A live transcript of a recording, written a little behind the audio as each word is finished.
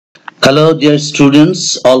Hello dear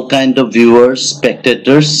students, all kind of viewers,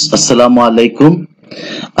 spectators, Assalamu alaikum.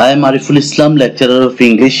 I am Ariful Islam, lecturer of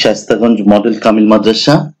English, Shastaganj Model Kamil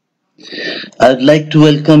Madrasa. I would like to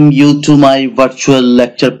welcome you to my virtual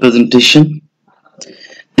lecture presentation.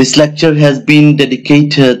 This lecture has been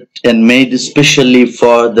dedicated and made especially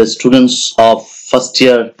for the students of first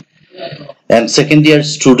year and second year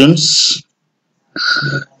students.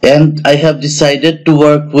 And I have decided to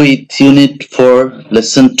work with Unit 4,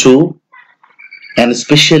 Lesson 2. And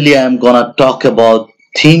especially I am gonna talk about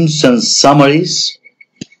themes and summaries.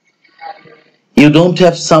 You don't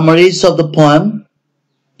have summaries of the poem.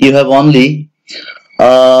 You have only,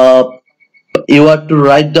 you have to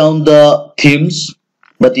write down the themes.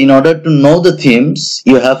 But in order to know the themes,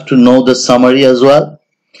 you have to know the summary as well.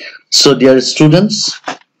 So dear students,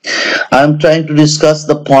 I am trying to discuss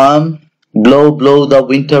the poem Blow, Blow the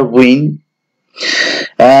Winter Wind,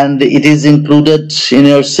 and it is included in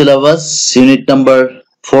your syllabus, unit number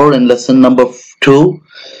 4 and lesson number 2.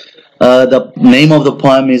 The name of the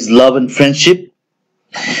poem is Love and Friendship.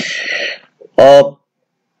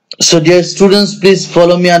 So dear students, please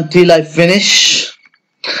follow me until I finish.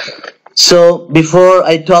 So before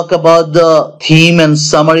I talk about the theme and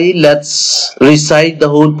summary, let's recite the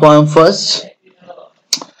whole poem first.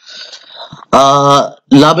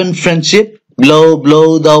 Love and friendship. Blow,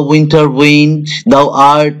 blow the winter wind, thou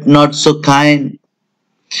art not so kind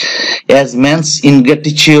as man's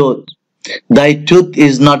ingratitude. Thy tooth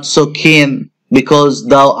is not so keen, because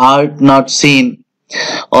thou art not seen.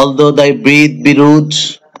 Although thy breath be rude,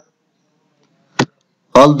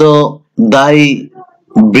 although thy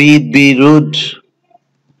breath be rude,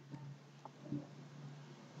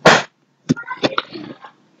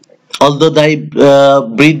 although thy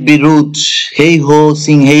breath be rude, hey ho,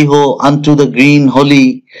 sing hey ho unto the green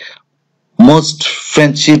holy. Most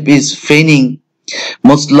friendship is feigning,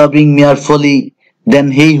 most loving mere folly.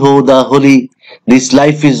 Then hey ho the holy, this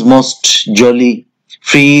life is most jolly.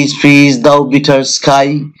 Freeze, freeze thou bitter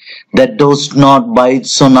sky, that dost not bide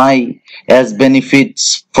so nigh, as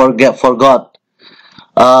benefits forgot.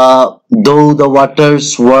 Though the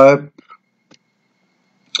waters warp,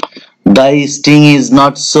 thy sting is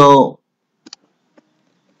not so.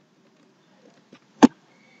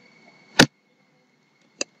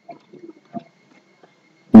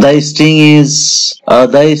 Thy sting is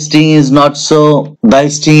not so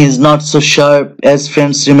sharp, as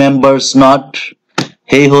friends remembers not.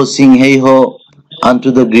 Hey ho, sing hey ho unto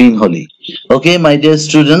the green holy. Okay, my dear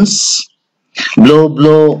students, Blow,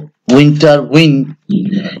 Blow Winter Wind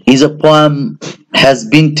is a poem, has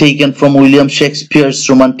been taken from William Shakespeare's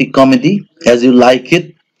romantic comedy, as you like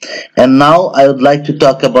it. And now I would like to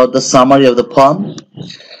talk about the summary of the poem.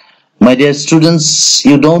 My dear students,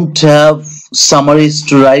 you don't have summaries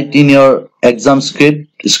to write in your exam script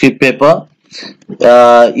paper.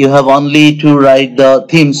 You have only to write the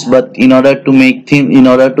themes, but in order to make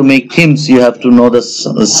themes, you have to know the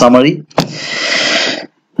summary.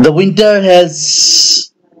 The winter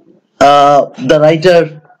has the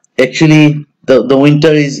writer, actually the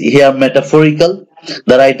winter is here metaphorical.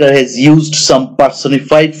 The writer has used some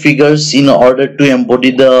personified figures in order to embody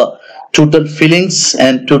the total feelings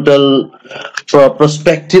and total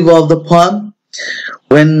perspective of the poem.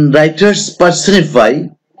 When writers personify,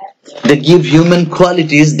 they give human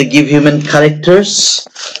qualities, they give human characters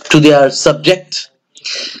to their subject.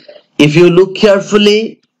 If you look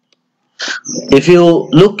carefully,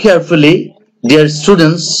 dear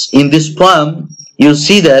students, in this poem, you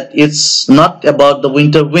see that it's not about the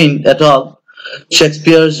winter wind at all.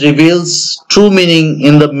 Shakespeare reveals true meaning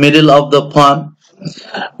in the middle of the poem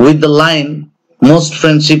with the line, most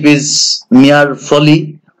friendship is mere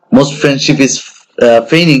folly, most friendship is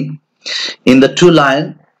feigning. In the two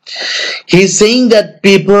line, he is saying that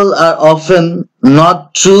people are often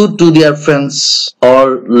not true to their friends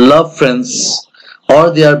or love friends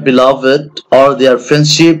or their beloved, or their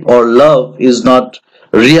friendship or love is not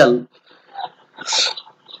real,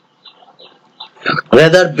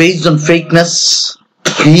 rather based on fakeness.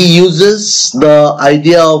 He uses the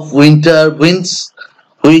idea of winter winds,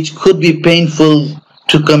 which could be painful,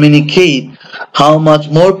 to communicate how much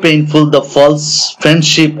more painful the false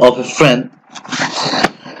friendship of a friend.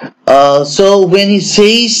 So when he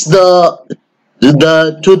says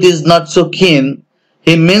the tooth is not so keen,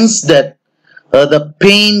 he means that the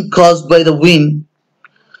pain caused by the wind,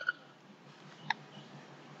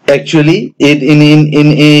 actually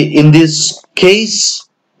in this case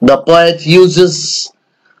the poet uses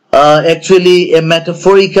actually a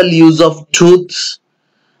metaphorical use of tooth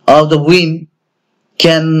of the wind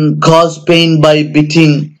can cause pain by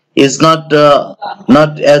beating is not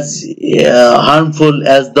as harmful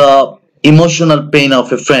as the emotional pain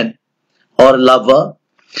of a friend or lover.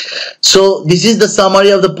 So this is the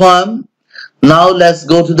summary of the poem. Now let's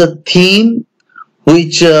go to the theme,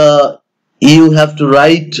 which you have to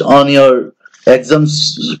write on your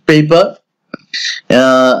exams paper.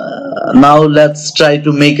 Now let's try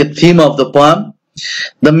to make a theme of the poem.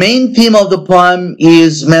 The main theme of the poem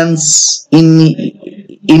is man's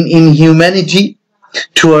inhumanity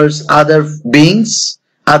towards other beings,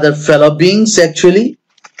 other fellow beings actually.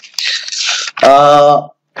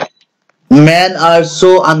 Men are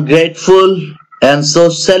so ungrateful and so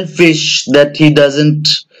selfish that he doesn't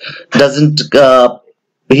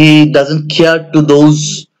care to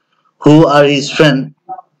those who are his friend.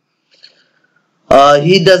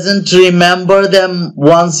 He doesn't remember them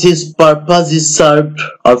once his purpose is served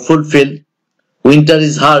or fulfilled. Winter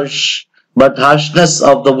is harsh, but harshness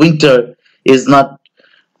of the winter is not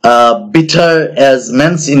bitter as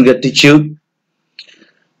man's ingratitude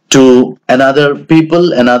to another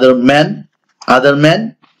people, other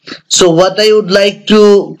men. So what I would like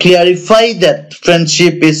to clarify that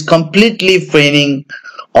friendship is completely feigning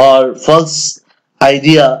or false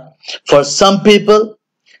idea. For some people,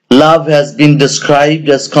 love has been described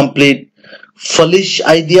as complete foolish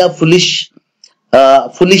idea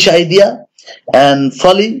and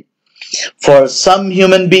folly. For some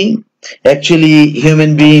human being, actually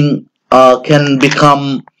human being can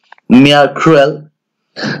become mere cruel,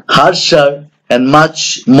 harsher, and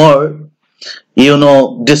much more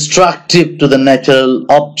destructive to the natural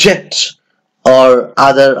object or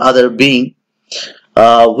other being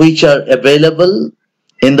which are available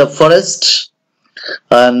in the forest.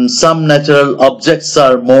 And some natural objects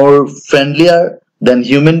are more friendlier than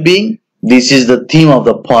human being. This is the theme of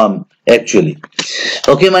the poem actually.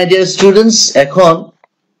 Okay, my dear students, এখন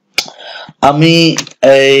আমি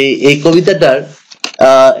এই কবিতাটার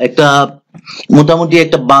একটা মোটামুটি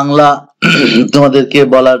একটা বাংলা তোমাদেরকে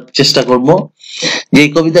বলার চেষ্টা করব। যে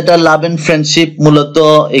এই কবিতাটা লাভ এন্ড ফ্রেন্ডশিপ, মূলত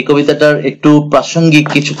এই কবিতাটার একটু প্রাসঙ্গিক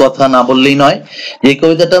কিছু কথা না বললেই নয়। এই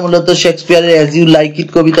কবিতাটা মূলত শেক্সপিয়ারের অ্যাজ ইউ লাইক ইট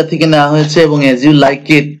কবিতা থেকে নেওয়া হয়েছে, এবং as you like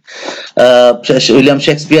it William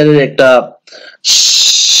শেক্সপিয়ারের একটা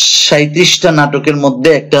 37টা নাটকের মধ্যে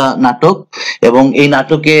একটা নাটক, এবং এই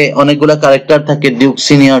নাটকে অনেকগুলা ক্যারেক্টার থাকে, ডিউক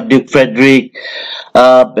সিনিয়র, ডিউক ফ্রেডরিক,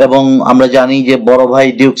 এবং আমরা জানি যে বড় ভাই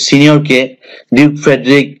ডিউক সিনিয়রকে ডিউক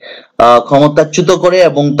ফ্রেডরিক ক্ষমতাচ্যুত করে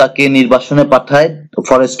এবং তাকে নির্বাসনে পাঠায়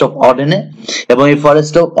ফরেস্ট অফ অডেনে। এবং এই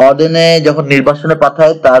ফরেস্ট অফ অডেনে যখন নির্বাসনে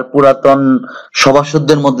পাঠায়, তার পুরাতন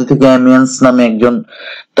সভাসদদের মধ্যে থেকে অ্যামিয়ান্স নামে একজন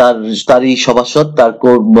তারই সভাসদ,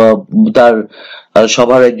 তার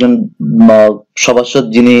সভার একজন সভাসদ,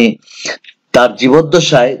 যিনি তার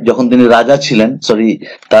জীবদ্দশায় যখন তিনি রাজা ছিলেন,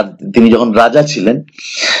 তিনি যখন রাজা ছিলেন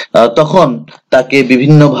তখন তাকে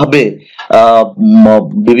বিভিন্নভাবে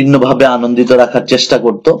আনন্দিত রাখার চেষ্টা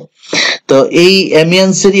করত। তো এই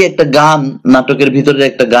অ্যামিয়ান্সেরই একটা গান, নাটকের ভিতরে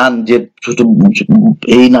একটা গান, যে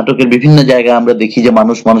এই নাটকের বিভিন্ন জায়গায় আমরা দেখি যে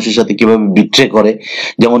মানুষ মানুষের সাথে কিভাবে বিট্রে করে,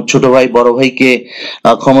 যেমন ছোট ভাই বড় ভাইকে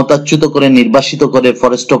ক্ষমতাচ্যুত করে নির্বাসিত করে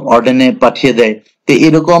ফরেস্ট অফ অর্ডেনে পাঠিয়ে দেয়। তো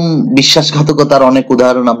এরকম বিশ্বাসঘাতকতার অনেক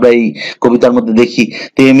উদাহরণ আমরা এই কবিতার মধ্যে দেখি।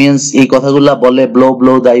 তো এমিয়ান্স এই কথাগুলা বলে, ব্লো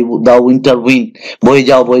ব্লো দাও উইন্টার উইন্ড, বয়ে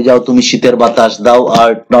যাও তুমি শীতের বাতাস, দাও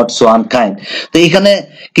আর্ট নট সো আনকাইন্ড। তো এখানে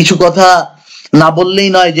কিছু কথা না বললেই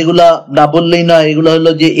নয়, এগুলো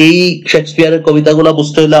হলো যে এই শেক্সপিয়ারের কবিতাগুলা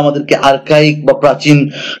বুঝতে হলে আমাদেরকে আর্কাইক বা প্রাচীন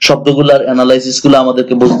শব্দগুলার অ্যানালাইসিস গুলো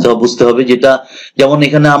আমাদেরকে বুঝতে হবে। যেটা যেমন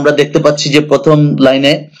এখানে আমরা দেখতে পাচ্ছি যে প্রথম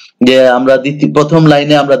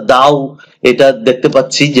লাইনে আমরা দাও, এটা দেখতে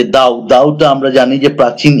পাচ্ছি যে দাওটা আমরা জানি যে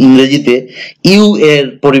প্রাচীন ইংরেজিতে ইউ এর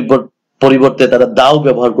পরিবর্তে তারা দাও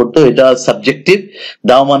ব্যবহার করতো। এটা সাবজেক্টিভ,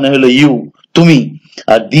 দাও মানে হলো ইউ, তুমি,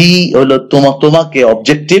 আর দি হলো তোমাকে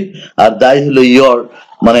অবজেক্টিভ, আর দাই হলো ইয়োর,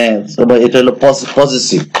 মানে এটা হলো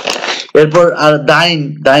পজিটিভ। এরপর আর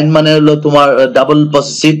ডাইন মানে হলো তোমার ডাবল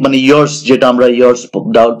পজিটিভ, মানে ইয়ার্স, যেটা আমরা ইয়ার্স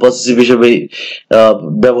ডাবল পজিটিভ হিসেবে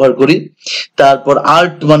ব্যবহার করি। তারপর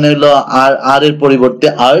আর্ট মানে হলো আর এর পরিবর্তে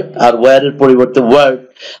আর্ট, আর ওয়ার এর পরিবর্তে ওয়ার্ড,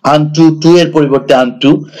 আনটু, টু এর পরিবর্তে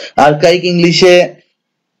আনটু। আর্কাইক ইংলিশে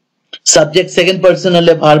সাবজেক্ট সেকেন্ড পারসন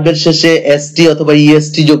হলে ভার্বের শেষে এসটি অথবা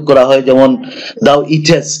ইএসটি যোগ করা হয়, যেমন দাও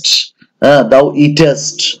ইটেস্ট, দাও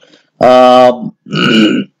ইটেস্ট,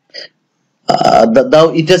 দাও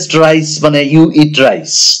ইটেস্ট রাইস মানে ইউ ইট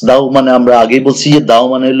রাইস। দাও মানে আমরা আগেই বলছি যে দাও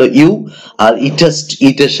মানে হলো ইউ, আর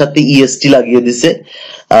ইটের সাথে ইএসটি লাগিয়ে দিছে।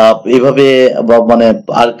 এইভাবে মানে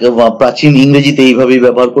আর প্রাচীন ইংরেজিতে এইভাবেই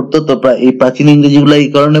ব্যবহার করতো। তো এই প্রাচীন ইংরেজি গুলা এই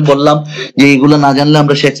কারণে বললাম যে এইগুলো না জানলে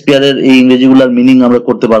আমরা শেক্সপিয়ারের এই ইংরেজি গুলার মিনিং আমরা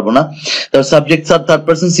করতে পারবো না। তার সাবজেক্ট আর থার্ড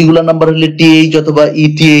পারসন সিঙ্গুলার নাম্বার হলে টিএইচ অথবা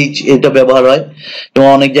ইটিএইচ এটা ব্যবহার হয়। এবং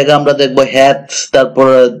অনেক জায়গায় আমরা দেখবো হ্যাথ, তারপর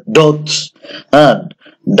ডথ,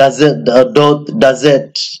 does it, does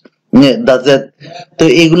it, does it। তো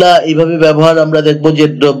এগুলা এইভাবে ব্যবহার আমরা দেখবো যে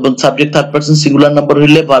subject third person singular number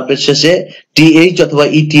হইলে ভার্বের শেষে টিএইচ অথবা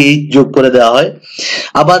ইটিএইচ যোগ করে দেওয়া হয়।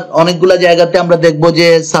 আবার অনেকগুলা জায়গাতে আমরা দেখবো যে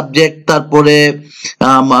সাবজেক্ট তারপরে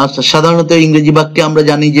সাধারণত ইংরেজি বাক্যে আমরা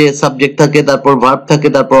জানি যে সাবজেক্ট থাকে, তারপর ভার্ব থাকে,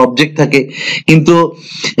 তারপর অবজেক্ট থাকে, কিন্তু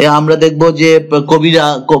আমরা দেখবো যে কবিরা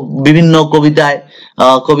বিভিন্ন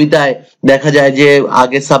কবিতায় দেখা যায় যে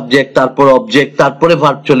আগে সাবজেক্ট, তারপর অবজেক্ট, তারপরে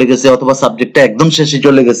ভার্ব চলে গেছে, অথবা সাবজেক্টটা একদম শেষে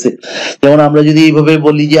চলে গেছে। যেমন আমরা যদি এইভাবে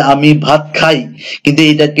বলি যে আমি ভাত খাই, কিন্তু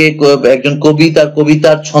এটাকে একজন কবি তার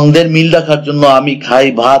কবিতার ছন্দের মিল রাখার জন্য আমি খাই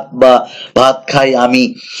ভাত বা ভাত খাই আমি,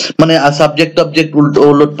 মানে সাবজেক্ট অবজেক্ট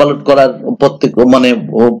উলট পালট করার প্রত্যেক মানে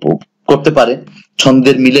করতে পারে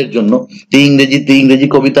ছন্দের মিলের জন্য। ইংরেজি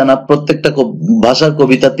কবিতা না, প্রত্যেকটা ভাষার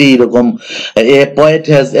কবিতাতেই এরকম a poet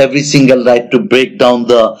has every single right to break down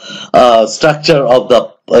the structure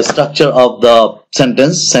of the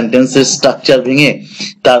সেন্টেন্সের স্ট্রাকচার ভেঙে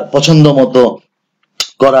তার পছন্দ মতো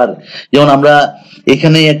করার। যেমন আমরা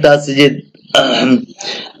এখানেই একটা আছে যে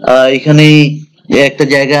এখানেই একটা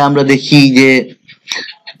জায়গায় আমরা দেখি যে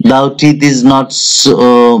thou teeth is not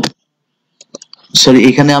sorry,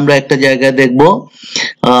 এখানে আমরা একটা জায়গায় দেখবো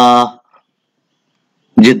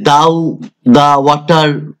যে দাও দা ওয়াটার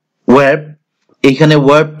ওয়েব, এখানে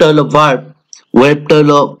ওয়েবটা হলো ভার্ব, ওয়েবটা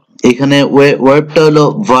হলো এখানে ওয়েবটা হলো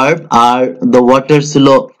ভার্ব আর দ্য ওয়াটার ছিল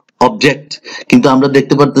অবজেক্ট। কিন্তু আমরা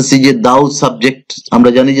দেখতে পারতেছি যে দাও সাবজেক্ট, আমরা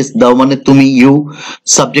জানি যে দাও মানে তুমি, ইউ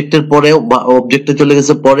সাবজেক্টের পরে অবজেক্টটা চলে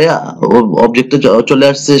গেছে পরে, অবজেক্টটা চলে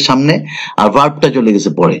আসছে সামনে, আর ভার্বটা চলে গেছে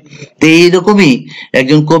পরে। তো এইরকমই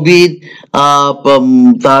একজন কবির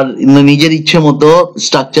তার নিজের ইচ্ছে মতো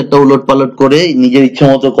স্ট্রাকচারটা উলট পালট করে নিজের ইচ্ছে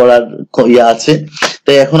মতো করার ইয়ে আছে।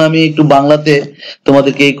 তাই এখন আমি একটু বাংলাতে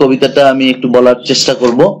তোমাদেরকে এই কবিতাটা আমি একটু বলার চেষ্টা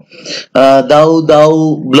করব। দাও দাও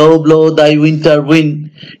ব্লো ব্লো দাই উইন্টার উইন্ড,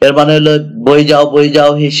 এর মানে হলো বয়ে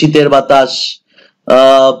যাও হে শীতের বাতাস।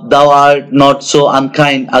 দাও আর্ট নট সো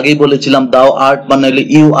আনকাইন্ড, আগেই বলেছিলাম দাও আর্ট মানে হলো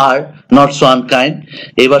you are not so unkind.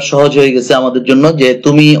 এবার সহজ হয়ে গেছে আমাদের জন্য যে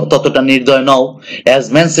তুমি ততটা নির্দয় নও। অ্যাজ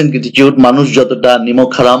ম্যানস ইনগ্রেটিটিউড, মানুষ যতটা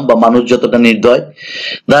নিমকহারাম বা মানুষ যতটা নির্দয়।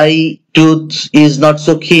 দাই টুথ ইজ নট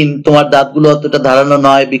সো ক্ষীণ, তোমার দাঁতগুলো অতটা ধারালো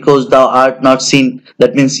নয়। বিকজ দাও art not seen,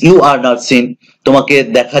 that means you are not seen, তোমাকে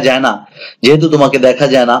দেখা যায় না, যেহেতু তোমাকে দেখা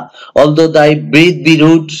যায় না। অলদো দাই ব্রিথ বি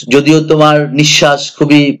রুট, যদিও তোমার নিঃশ্বাস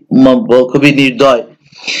খুবই নির্দয়।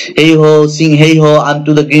 হেই হো সিং হেই হো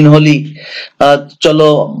আনটু দ্য গ্রিন হোলি, চলো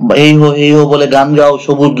হেই হো বলে গান গাও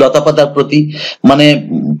সবুজ লতা পাতার প্রতি। মানে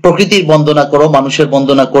প্রকৃতির বন্দনা করো, মানুষের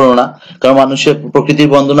বন্দনা করো না, কারণ প্রকৃতির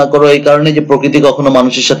বন্দনা করো এই কারণে যে প্রকৃতি কখনো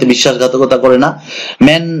মানুষের সাথে বিশ্বাসঘাতকতা করে না।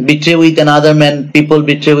 Man betray with another man, people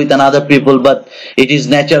betray with another people, but it is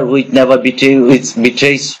nature which never betray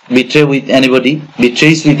with anybody.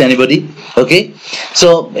 Okay, so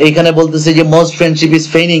এখানে বলতেছে যে মোস্ট ফ্রেন্ডশিপ ইজ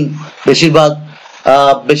ফেইনিং,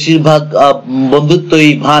 বেশিরভাগ বন্ধুত্বই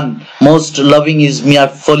ভান। মোস্ট লাভিং ইজ মিয়ার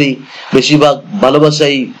ফলি, বেশিরভাগ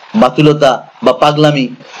ভালোবাসাই বাতুলতা বা পাগলামি।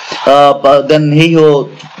 দেন হেই হো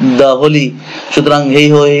দ্য হোলি, সুতরাং হেই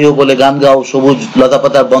হো বলে গান গাও, সবুজ লতা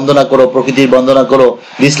পাতার বন্দনা করো, প্রকৃতির বন্দনা করো।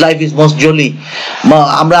 This life is most Jolly,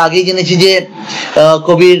 আমরা আগেই জেনেছি যে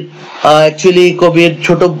কবির অ্যাকচুয়ালি কবির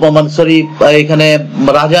ছোট সরি এখানে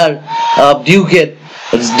রাজার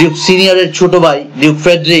ডিউক সিনিয়রের ছোট ভাই ডিউক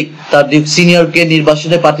ফ্রেডরিক তার ডিউক সিনিয়রকে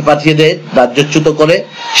নির্বাসনে পাঠিয়ে দেয়, রাজ্যচ্যুত করে,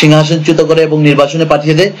 সিংহাসনচ্যুত করে এবং নির্বাসনে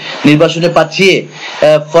পাঠিয়ে দেয়। নির্বাসনে পাঠিয়ে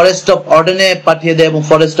ফরেস্ট অফ অর্ডেনে পাঠিয়ে দেয়, এবং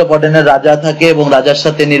ফরেস্ট অফ অর্ডেনের রাজা থাকে, এবং রাজার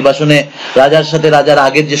সাথে রাজার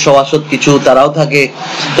আগের যে সভাসদ কিছু তারাও থাকে।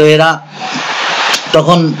 তো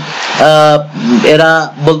তখন এরা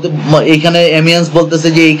বলতে এইখানে এমিয়ান্স বলতেছে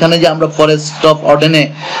যে এইখানে যে আমরা ফরেস্ট অফ অর্ডেনে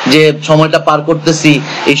যে সময়টা পার করতেছি,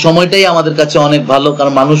 এই সময়টাই আমাদের কাছে অনেক ভালো,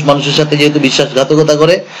 কারণ মানুষের সাথে যেহেতু বিশ্বাসঘাতকতা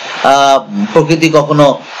করে, প্রকৃতি কখনো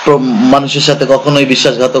মানুষের সাথে কখনোই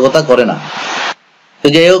বিশ্বাসঘাতকতা করে না। তো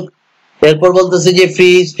যাই হোক, এরপর বলতেছে যে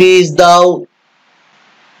ফ্রিজ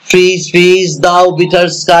দাও বিটার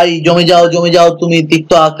স্কাই, জমে যাও তুমি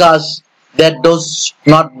তিক্ত আকাশ। That dose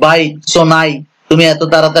not byte so নাই, তুমি এত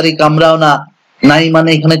তাড়াতাড়ি কামড়াও না, নাই মানে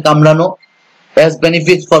এখানে কামড়ানো। অ্যাজ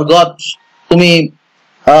বেনিফিট ফর গড, তুমি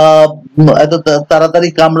এত তাড়াতাড়ি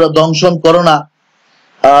দংশন করো না,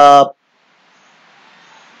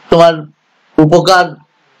 তোমার উপকার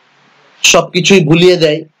সবকিছুই ভুলিয়ে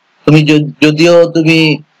দেয়। তুমি যদিও তুমি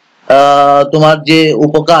তোমার যে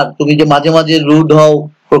উপকার, তুমি যে মাঝে মাঝে রুড হও,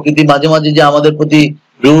 প্রকৃতি মাঝে মাঝে যে আমাদের প্রতি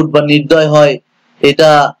রুড বা নির্দয় হয়, এটা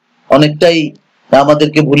অনেকটাই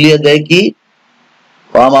আমাদেরকে ভুলিয়ে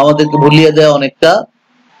দেয় অনেকটা।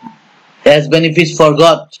 as benefits for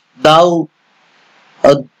God, though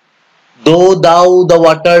the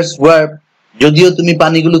waters were যদিও তুমি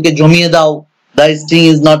পানিগুলোকে জমিয়ে দাও, the sting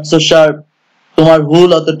is not so sharp, তোমার হুল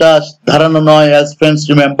অতটা ধারালো নয়, অ্যাজ ফ্রেন্ডস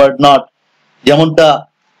রিমেম্বার্ড নট, যেমনটা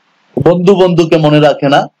বন্ধু বন্ধুকে মনে রাখে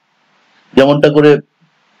না, যেমনটা করে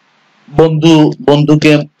বন্ধু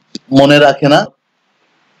বন্ধুকে মনে রাখে না।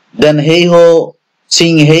 দেন হেই হো,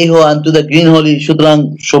 সিং হেই হো আনটু দ্য গ্রিন হোলি, সুতরাং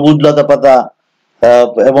সবুজ লতা পাতা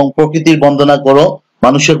এবং প্রকৃতির বন্দনা করো,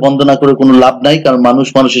 মানুষের বন্দনা করে কোনো লাভ নাই, কারণ মানুষ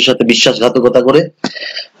মানুষের সাথে বিশ্বাসঘাতকতা করে।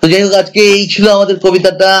 তো যাই হোক, আজকে এই ছিল আমাদের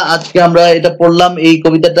কবিতাটা, আজকে আমরা এটা পড়লাম। এই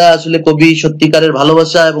কবিতাটা আসলে কবি সত্যিকারের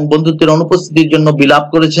ভালোবাসা এবং বন্ধুত্বের অনুপস্থিতির জন্য বিলাপ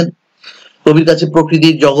করেছেন। কবির কাছে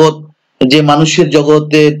প্রকৃতির জগৎ যে মানুষের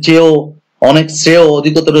জগতের চেয়েও অনেক শ্রেয়,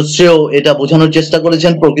 অধিকতর শ্রেয়, এটা বোঝানোর চেষ্টা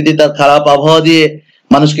করেছেন। প্রকৃতি তার খারাপ আবহাওয়া দিয়ে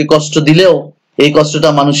মানুষকে কষ্ট দিলেও এই কষ্টটা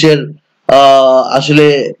মানুষের আসলে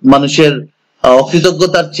মানুষের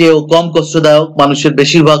অকৃতজ্ঞতার চেয়েও কম কষ্টদায়ক। মানুষের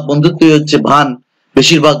বেশিরভাগ বন্ধুত্বই হচ্ছে ভান,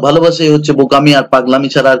 বেশিরভাগ ভালোবাসাই হচ্ছে বোকামি আর পাগলামি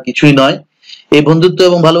ছাড়া আর কিছুই নয়। এই বন্ধুত্ব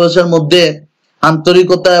এবং ভালোবাসার মধ্যে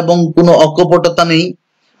আন্তরিকতা এবং কোনো অকপটতা নেই।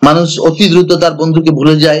 মানুষ অতি দ্রুত তার বন্ধুকে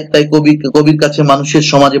ভুলে যায়, তাই কবির কাছে মানুষের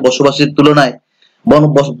সমাজে বসবাসের তুলনায়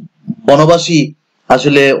বনবাসী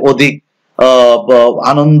আসলে অধিক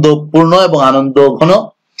আনন্দপূর্ণ এবং আনন্দ ঘন।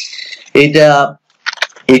 এইটা,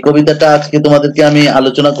 এই কবিতাটা আজকে তোমাদেরকে আমি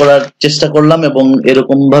আলোচনা করার চেষ্টা করলাম এবং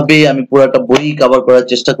এরকম ভাবেই আমি পুরাটা বই কভার করার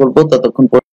চেষ্টা করব। ততক্ষণ